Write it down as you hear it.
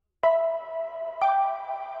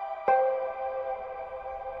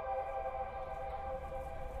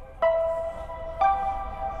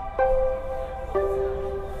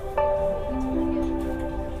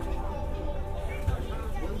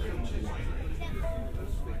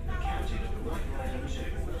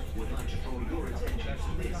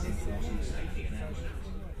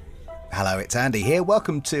Hello, it's Andy here.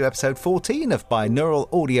 Welcome to episode 14 of Binaural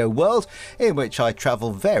Audio World, in which I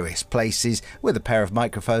travel various places with a pair of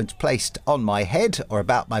microphones placed on my head or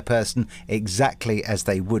about my person exactly as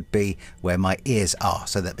they would be where my ears are.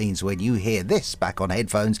 So that means when you hear this back on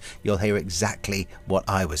headphones, you'll hear exactly what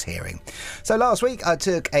I was hearing. So last week I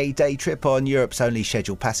took a day trip on Europe's only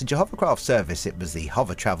scheduled passenger hovercraft service. It was the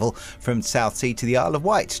Hover Travel from South Sea to the Isle of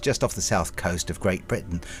Wight, just off the south coast of Great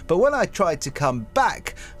Britain. But when I tried to come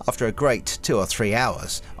back after a great 2 or 3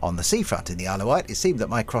 hours on the seafront in the Isle of Wight, it seemed that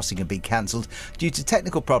my crossing had been cancelled due to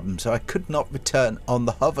technical problems, so I could not return on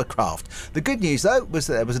the hovercraft. The good news though was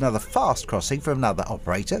that there was another fast crossing from another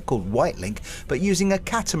operator called Wightlink, but using a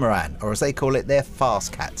Catamaran, or as they call it, their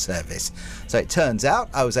Fastcat service. So it turns out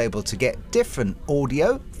I was able to get different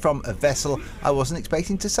audio from a vessel I wasn't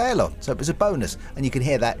expecting to sail on, so it was a bonus, and you can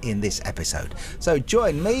hear that in this episode. So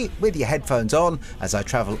join me with your headphones on as I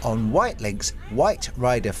travel on Wightlink White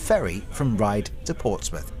Rider ferry from Ryde to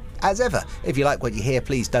Portsmouth. As ever, if you like what you hear,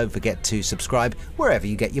 please don't forget to subscribe wherever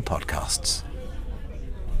you get your podcasts.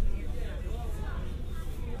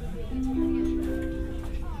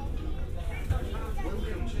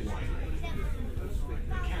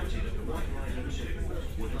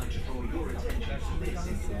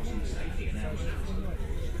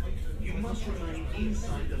 You must remain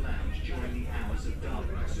inside the lounge during the hours of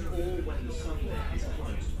darkness or when the sun deck is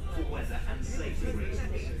closed for weather and safety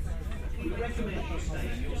reasons. We recommend you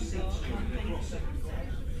stay in your seats during the crossing.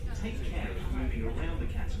 Take care of moving around the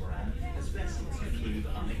catamaran as vessels can move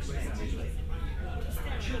unexpectedly.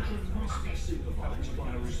 Children must be supervised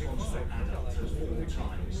by a responsible adult at all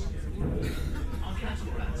times. Our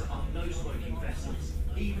catamarans are no-smoking vessels,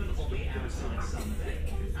 even on the outside sun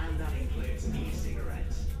deck, and that includes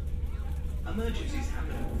e-cigarettes. Emergencies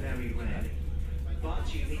happen very rarely,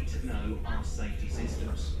 but you need to know our safety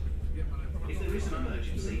systems. If there is an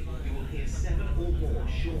emergency, you will hear 7 or more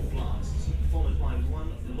short blasts, followed by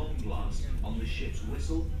 1 long blast on the ship's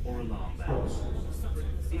whistle or alarm bells.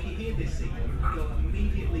 If you hear this signal, go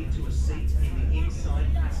immediately to a seat in the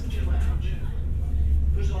inside passenger lounge.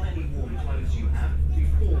 Put on any warm clothes you have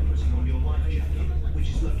before putting on your life jacket, which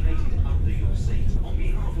is located under your seat. On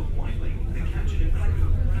behalf of Wightlink, the captain and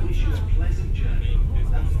crew wish you a pleasant journey,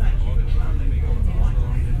 and thank you for travelling on White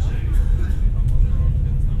Rider 2.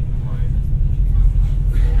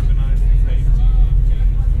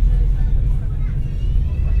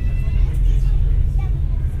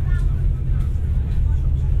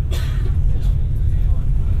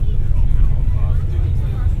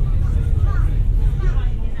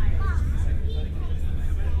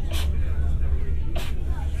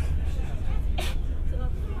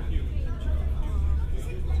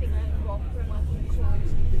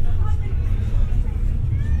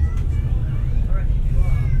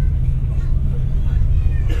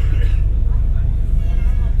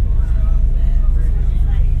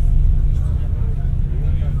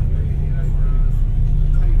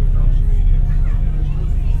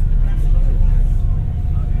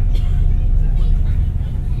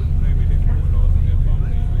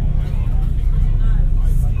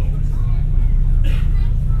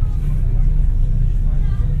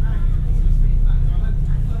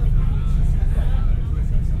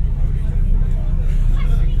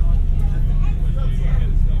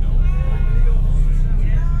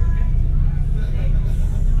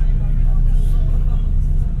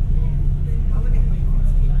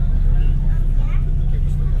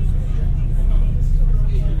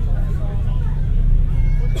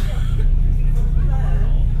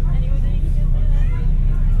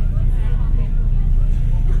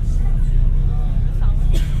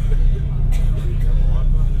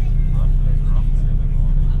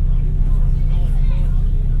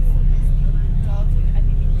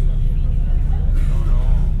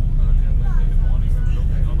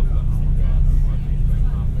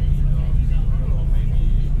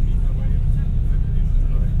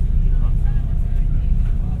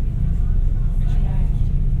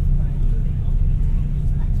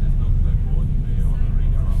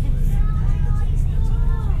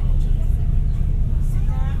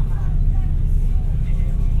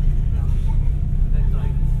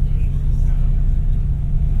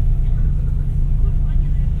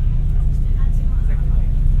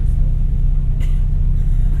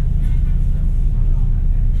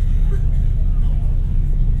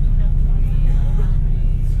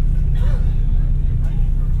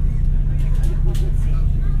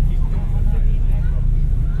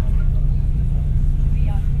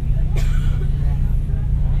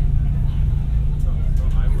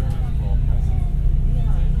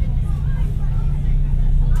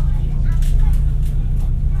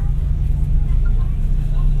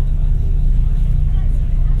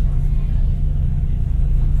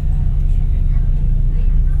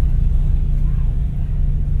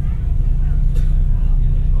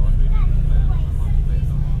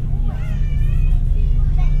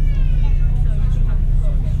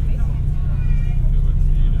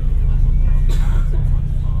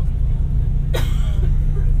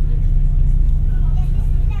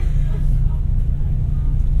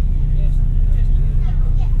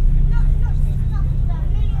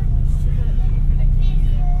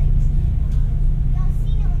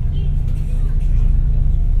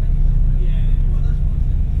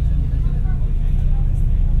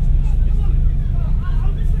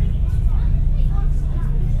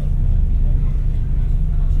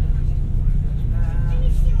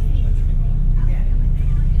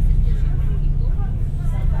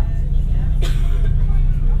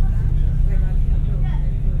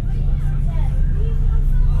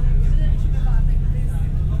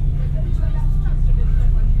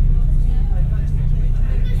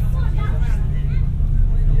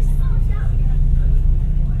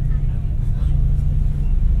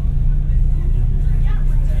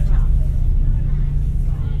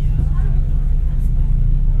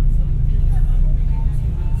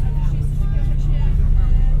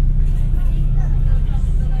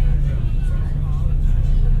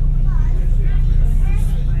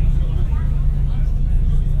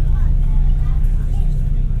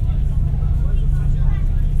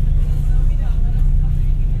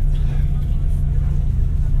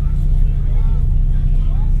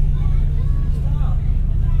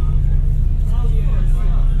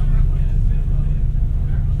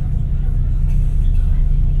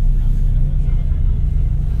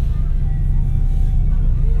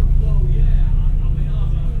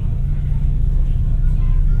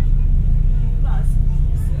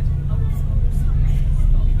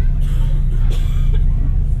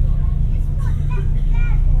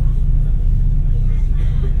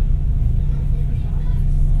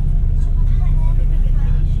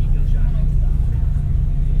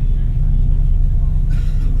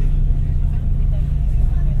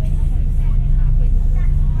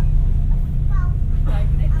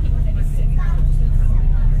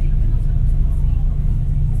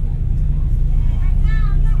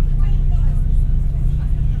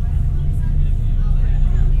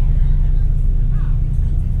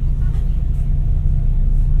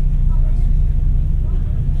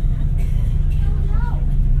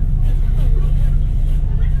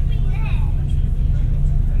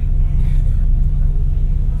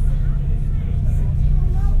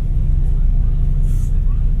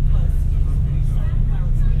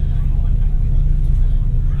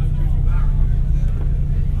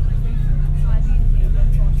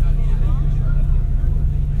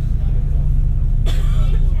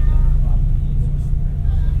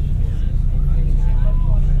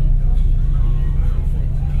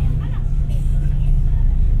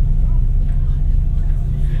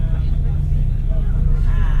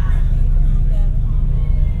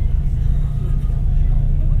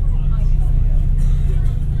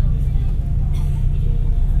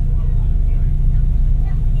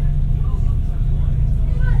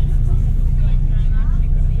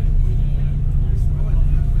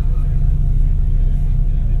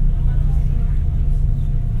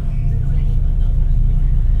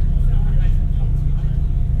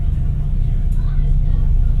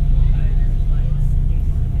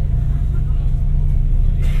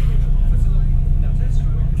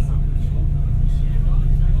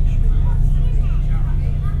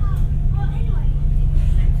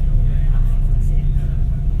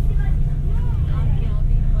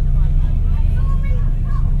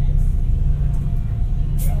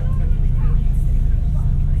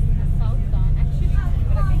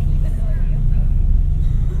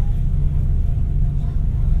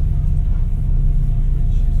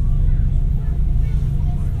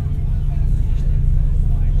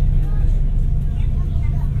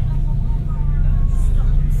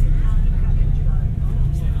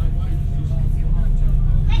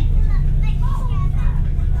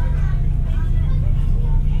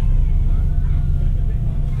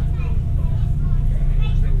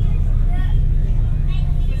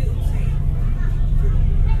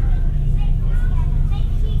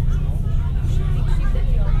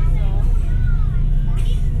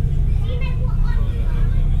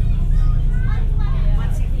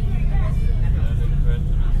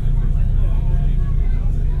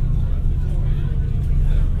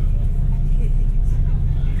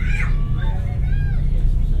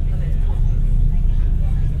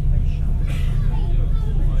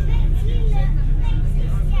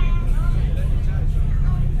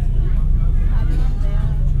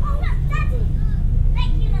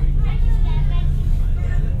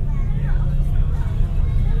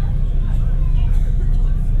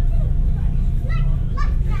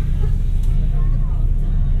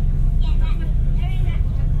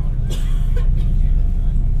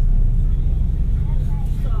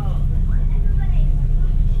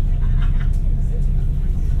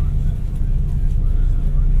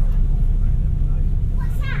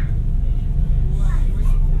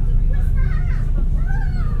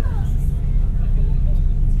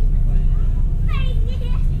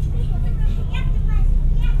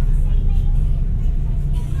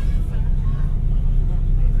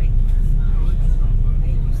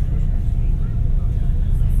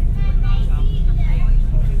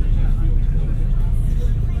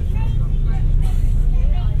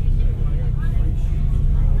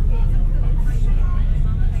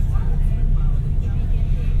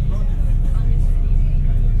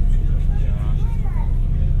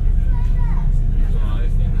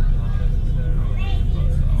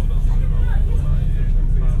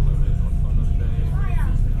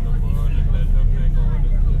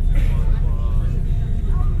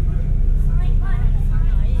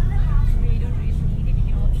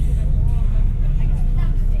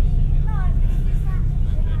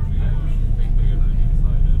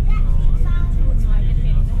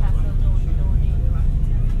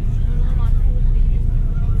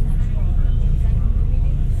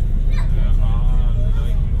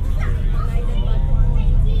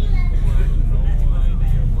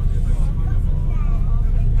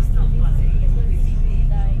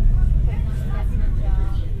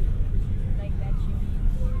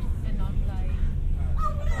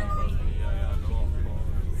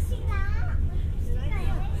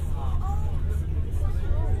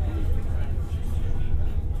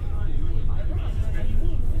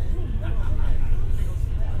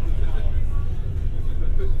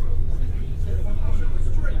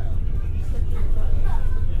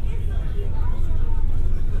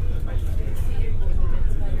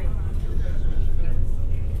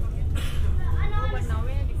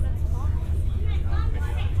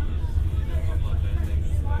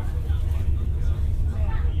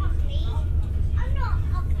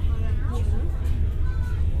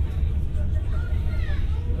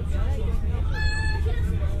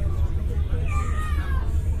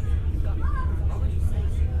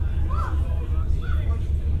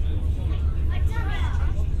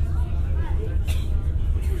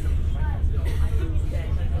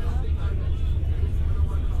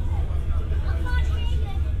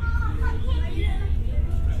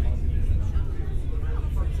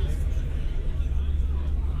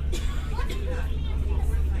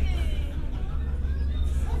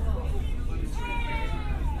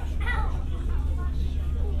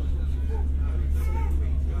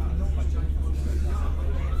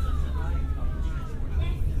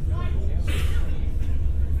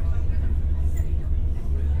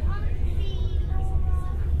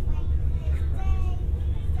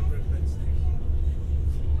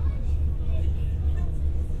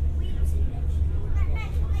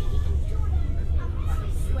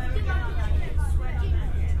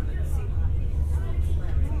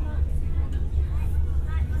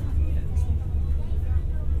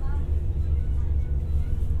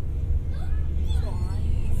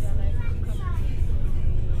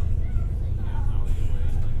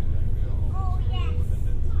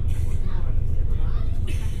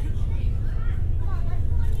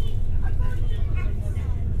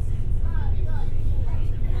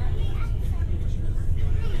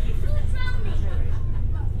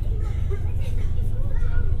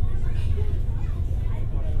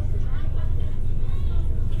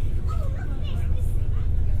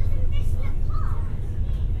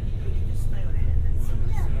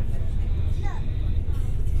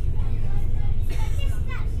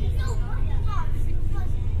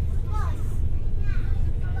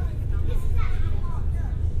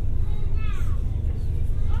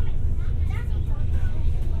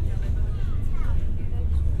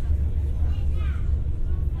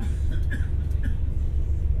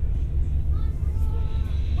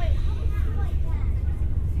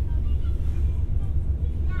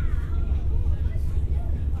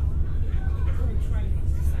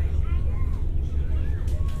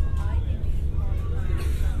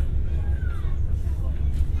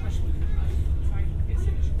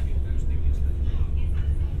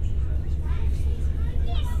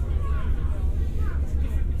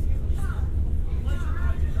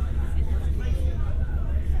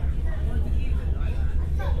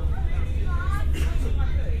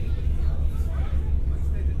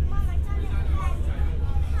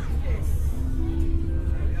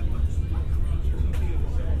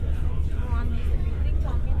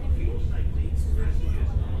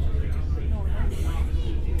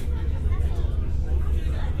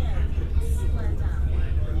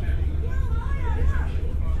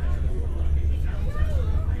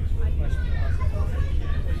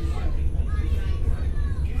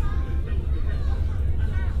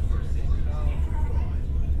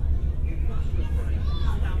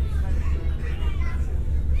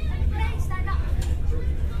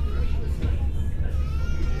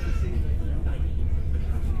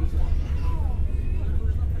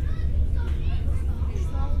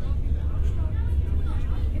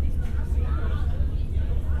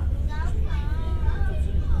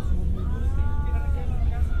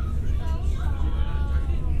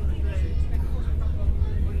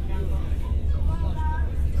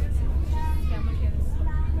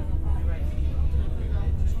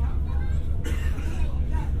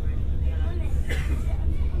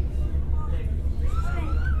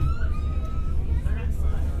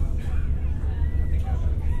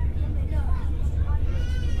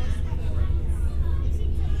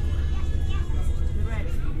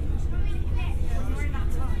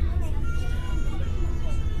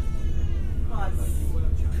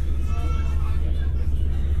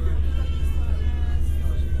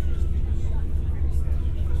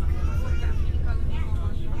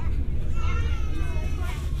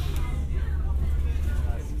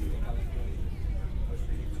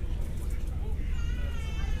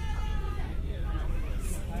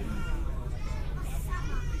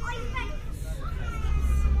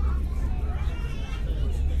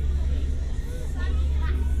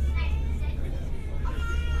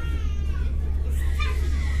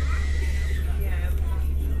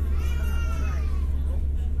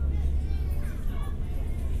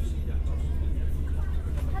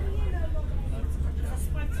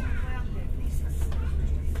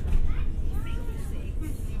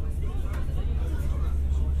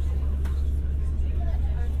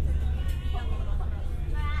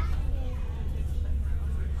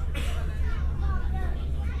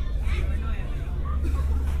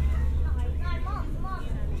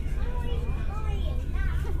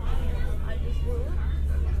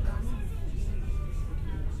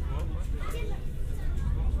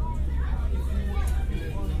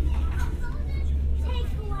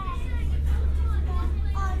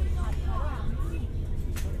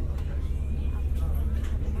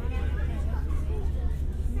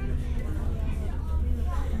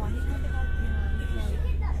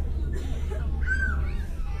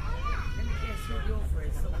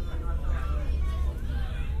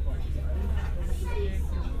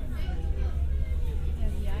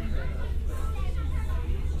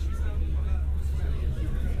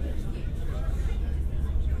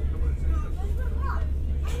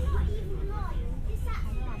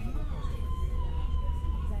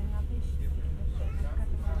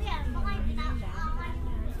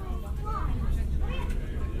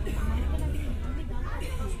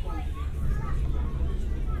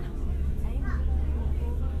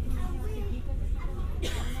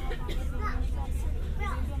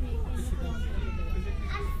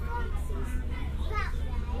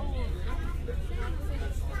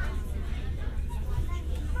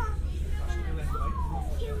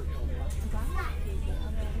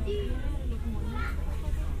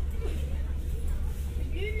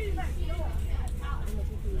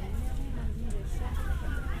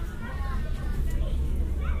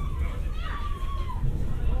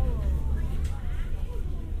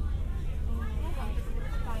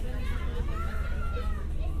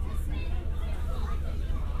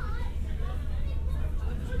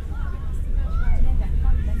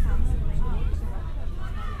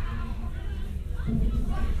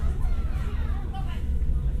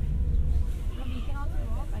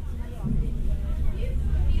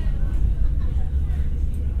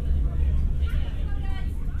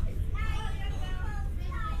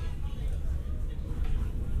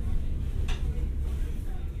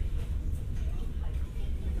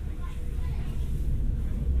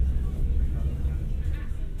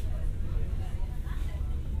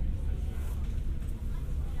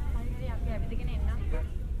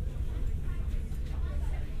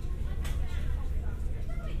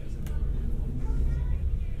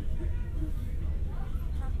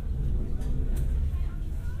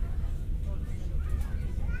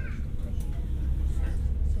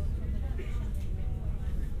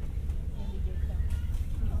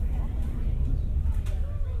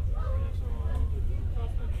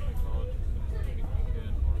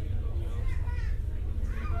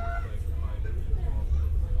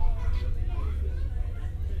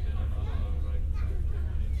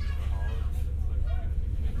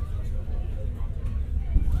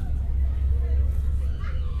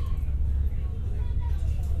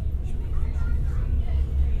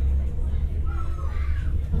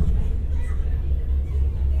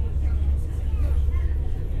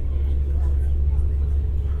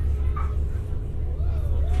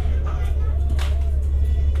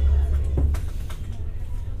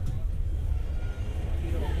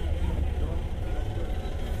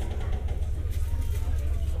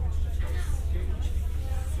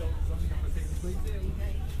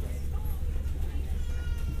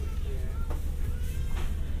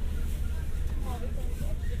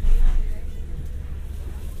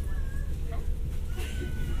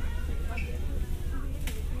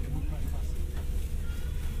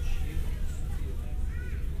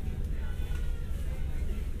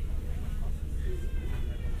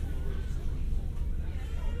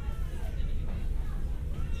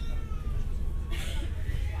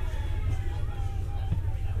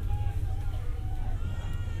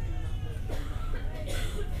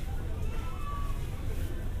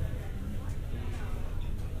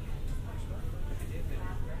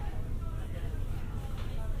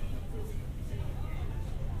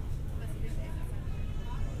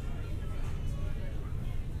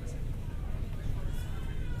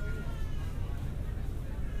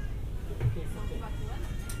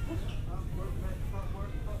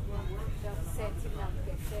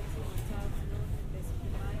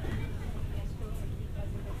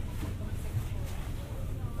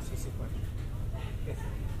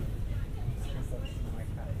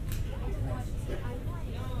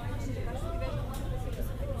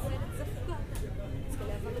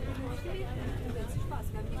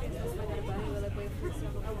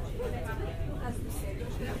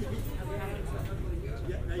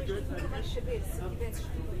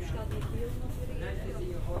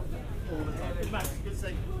 Max, good to see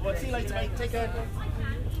you. Well, see you later, mate. Take care.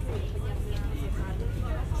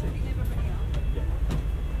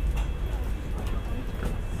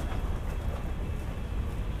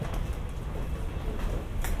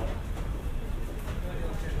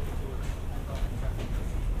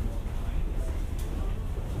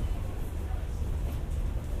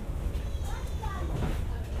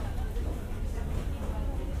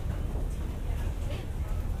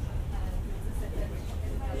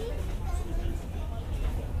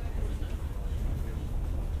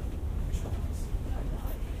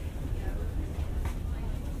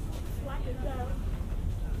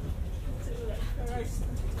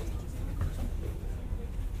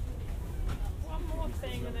 One more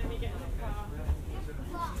thing and then we get in the car.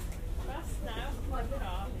 First now, one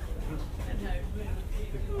car. And no.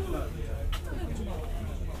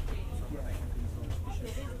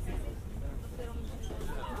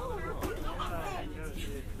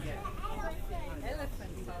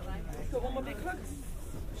 Elephants, I like. Got one more big hook.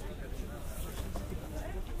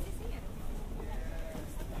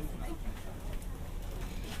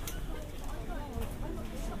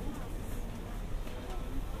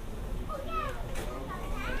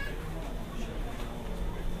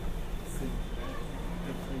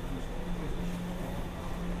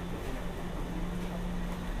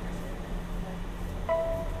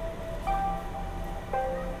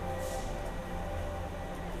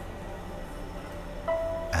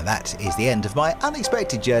 And that is the end of my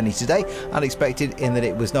unexpected journey today. Unexpected in that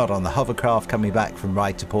it was not on the hovercraft coming back from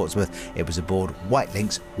Ride to Portsmouth. It was aboard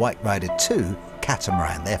Wightlink's White Rider 2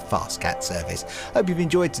 Catamaran, their Fastcat service. Hope you've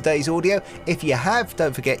enjoyed today's audio. If you have,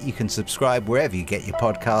 don't forget you can subscribe wherever you get your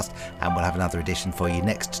podcast, and we'll have another edition for you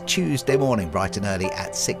next Tuesday morning, bright and early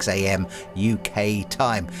at 6 a.m. UK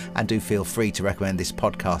time. And do feel free to recommend this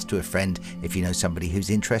podcast to a friend if you know somebody who's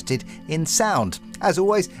interested in sound. As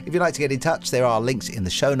always, if you'd like to get in touch, there are links in the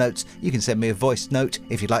show notes. You can send me a voice note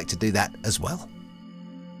if you'd like to do that as well.